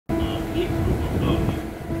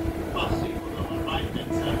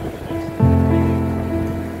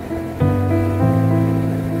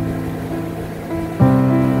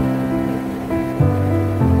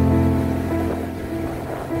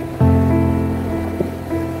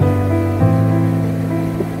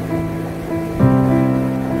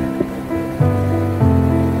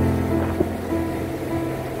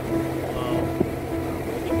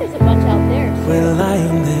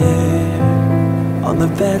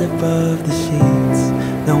right above the sheets.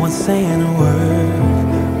 No one's saying a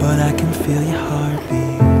word, but I can feel your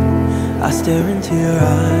heartbeat. I stare into your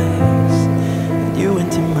eyes, and you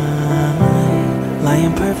into mine,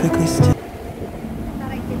 lying perfectly still. I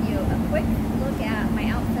thought I'd give you a quick look at my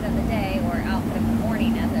outfit of the day, or outfit of the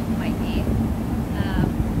morning as it might be.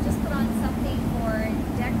 Just put on something for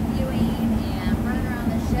deck viewing and running around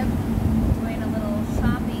the ship, doing a little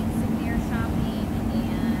shopping, souvenir shopping,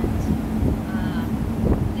 and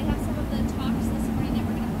they have some of the talks this morning that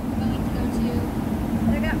we're going to go to.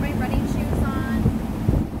 But I got my running shoes on,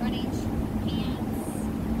 running pants,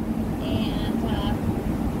 and a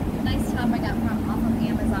nice top I got from off of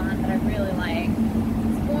Amazon that I really like.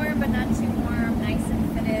 It's warm but not too warm, nice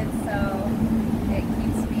and fitted, so it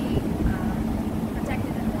keeps me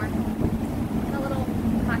protected and warm. And a little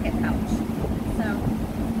pocket pouch. So,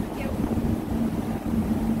 cute.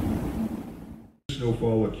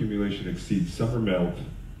 Snowfall accumulation exceeds summer melt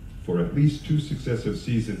for at least 2 successive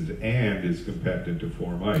seasons and is compacted to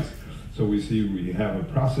form ice. So we have a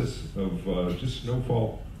process of just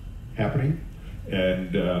snowfall happening,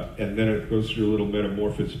 and then it goes through a little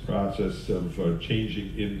metamorphosis process of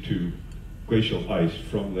changing into glacial ice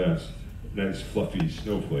from that nice fluffy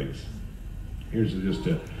snowflakes. Here's just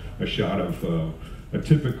a shot of a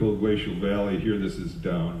typical glacial valley. Here, this is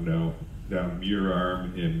down Muir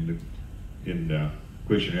Arm in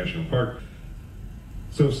Glacier National Park.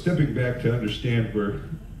 So stepping back to understand where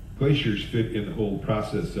glaciers fit in the whole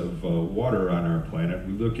process of water on our planet,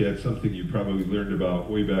 we look at something you probably learned about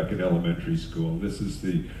way back in elementary school. This is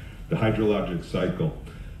the hydrologic cycle.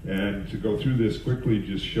 And to go through this quickly,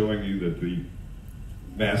 just showing you that the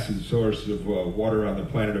massive source of water on the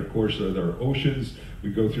planet, of course, are our oceans.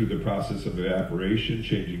 We go through the process of evaporation,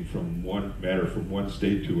 changing from matter from one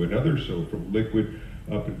state to another, so from liquid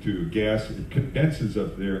up into gas. It condenses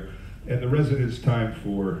up there, and the residence time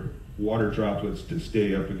for water droplets to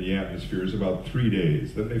stay up in the atmosphere is about 3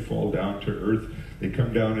 days. Then they fall down to Earth. They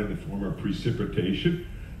come down in the form of precipitation,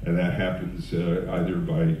 and that happens either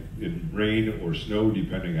in rain or snow,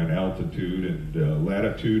 depending on altitude and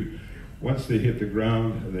latitude. Once they hit the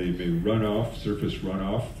ground, they may run off, surface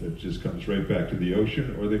runoff that just comes right back to the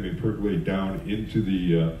ocean, or they may percolate down into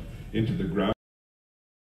the ground.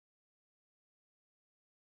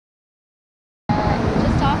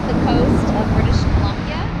 Just off the coast of British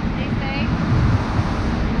Columbia, they say.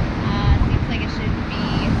 Seems like it should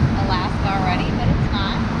be Alaska already, but it's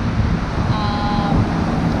not.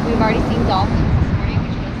 We've already seen dolphins this morning,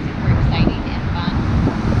 which was super exciting and fun.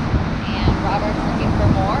 And Robert's looking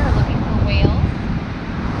for more, looking for whales.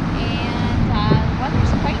 And the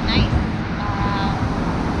weather's quite nice.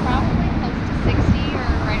 Probably close to 60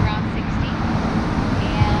 or right around 60.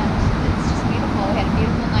 And it's just beautiful. We had a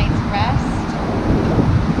beautiful night's rest.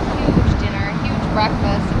 Huge dinner, huge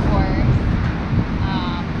breakfast, of course.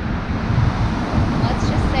 Let's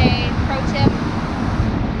just say, pro tip,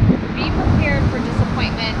 be prepared for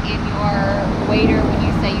disappointment in your waiter when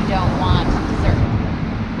you say you don't want dessert.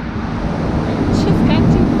 Just got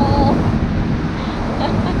too full.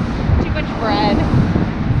 Too much bread.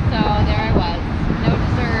 So there I was. No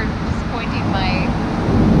dessert, disappointing my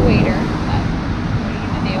waiter. But what are you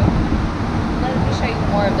gonna do? Let me show you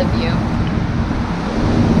more of the view.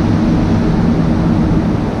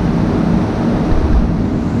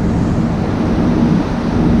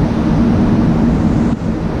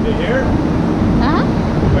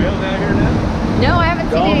 No, I haven't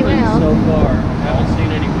seen any whales. So far, haven't seen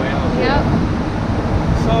any whales. Yep.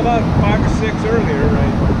 Saw about 5 or 6 earlier,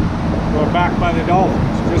 right? Well, back by the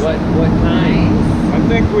Dolphins. Just, What kind? I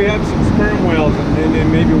think we had some sperm whales and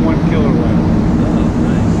then maybe 1 killer whale. Oh,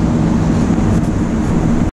 nice.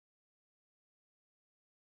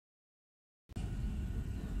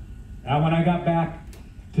 Now, when I got back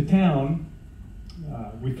to town,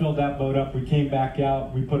 we filled that boat up. We came back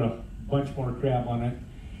out. We put a bunch more crab on it.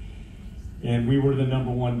 And we were the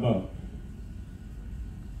 #1 boat.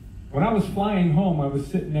 When I was flying home, I was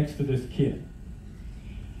sitting next to this kid.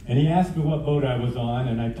 And he asked me what boat I was on,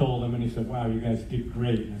 and I told him, and he said, "Wow, you guys did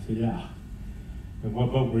great." And I said, "Yeah." "And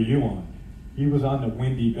what boat were you on?" He was on the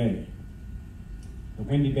Windy Bay. The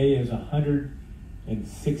Windy Bay is a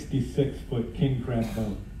 166-foot king crab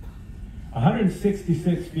boat.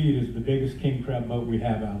 166 feet is the biggest king crab boat we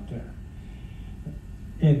have out there.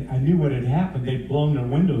 And I knew what had happened. They'd blown their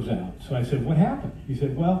windows out. So I said, "What happened?" He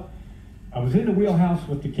said, "Well, I was in the wheelhouse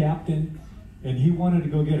with the captain, and he wanted to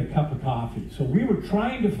go get a cup of coffee. So we were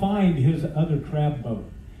trying to find his other crab boat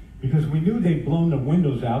because we knew they'd blown the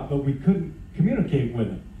windows out, but we couldn't communicate with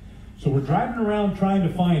him. So we're driving around trying to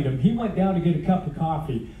find him. He went down to get a cup of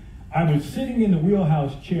coffee. I was sitting in the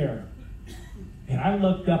wheelhouse chair, And I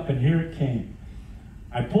looked up and here it came.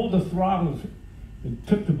 I pulled the throttles and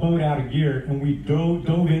took the boat out of gear, and we dove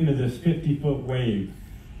into this 50-foot wave.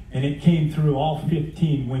 And it came through all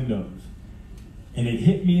 15 windows. And it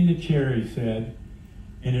hit me in the chair, he said,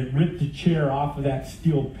 and it ripped the chair off of that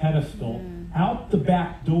steel pedestal out the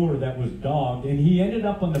back door that was dogged, and he ended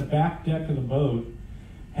up on the back deck of the boat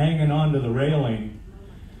hanging onto the railing.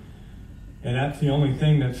 And that's the only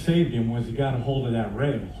thing that saved him, was he got a hold of that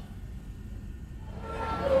rail.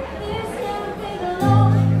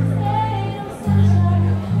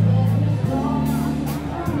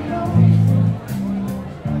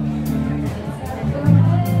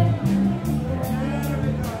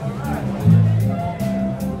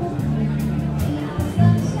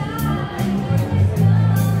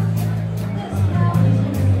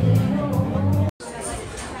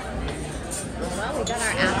 Well, we got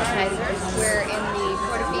our appetizers. We're in the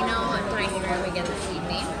Portofino dining room again this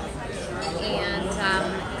evening.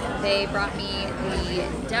 And they brought me the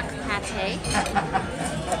duck pate.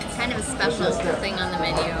 It's kind of a special thing on the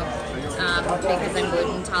menu because I'm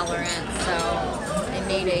gluten tolerant. So they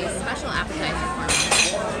made a special appetizer for me.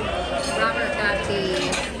 Robert got the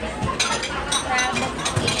crab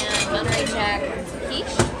and Monterey Jack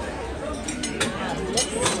quiche.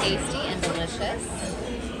 Looks tasty and delicious.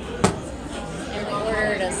 And we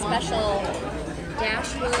ordered a special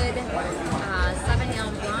Dashwood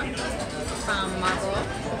Sauvignon Blanc from Marlborough,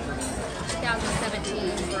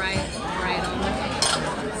 2017 varietal.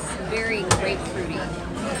 It's very grapefruity,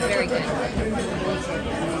 very good.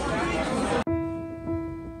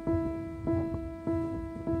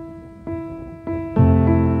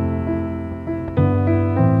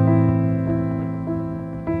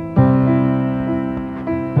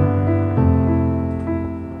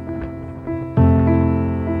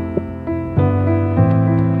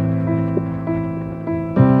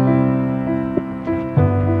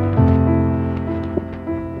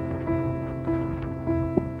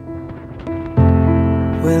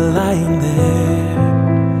 We're lying there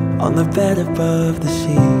on the bed above the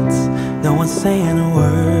sheets. No one's saying a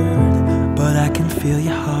word, but I can feel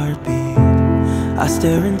your heartbeat. I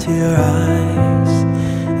stare into your eyes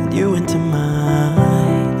and you into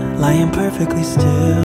mine, lying perfectly still.